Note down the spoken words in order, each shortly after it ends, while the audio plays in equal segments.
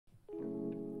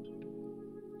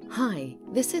Hi,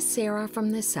 this is Sarah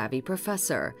from The Savvy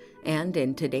Professor, and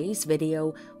in today's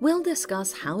video, we'll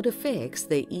discuss how to fix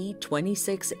the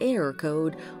E26 error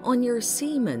code on your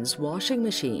Siemens washing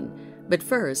machine. But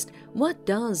first, what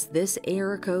does this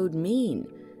error code mean?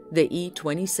 The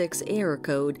E26 error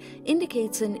code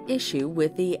indicates an issue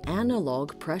with the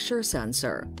analog pressure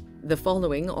sensor. The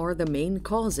following are the main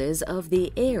causes of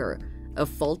the error: a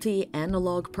faulty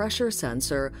analog pressure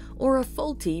sensor, or a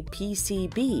faulty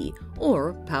PCB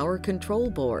or power control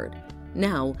board.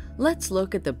 Now, let's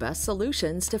look at the best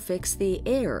solutions to fix the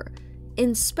error.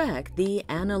 Inspect the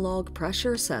analog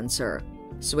pressure sensor.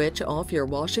 Switch off your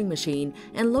washing machine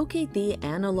and locate the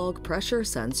analog pressure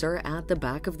sensor at the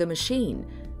back of the machine.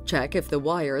 Check if the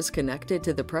wires connected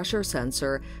to the pressure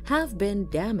sensor have been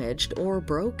damaged or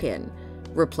broken.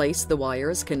 Replace the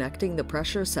wires connecting the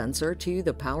pressure sensor to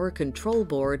the power control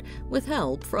board with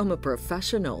help from a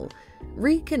professional.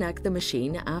 Reconnect the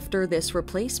machine after this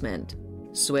replacement.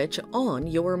 Switch on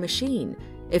your machine.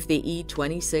 If the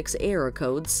E26 error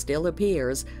code still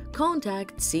appears,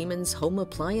 contact Siemens Home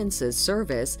Appliances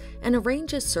Service and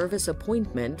arrange a service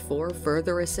appointment for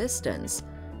further assistance.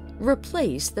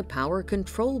 Replace the power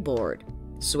control board.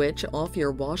 Switch off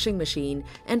your washing machine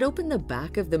and open the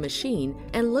back of the machine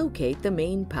and locate the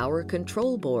main power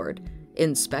control board.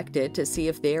 Inspect it to see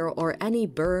if there are any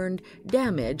burned,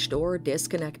 damaged, or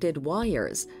disconnected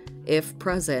wires. If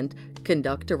present,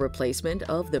 conduct a replacement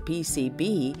of the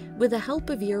PCB with the help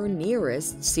of your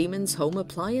nearest Siemens Home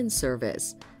Appliance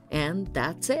Service. And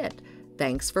that's it.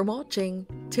 Thanks for watching.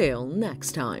 Till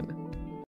next time.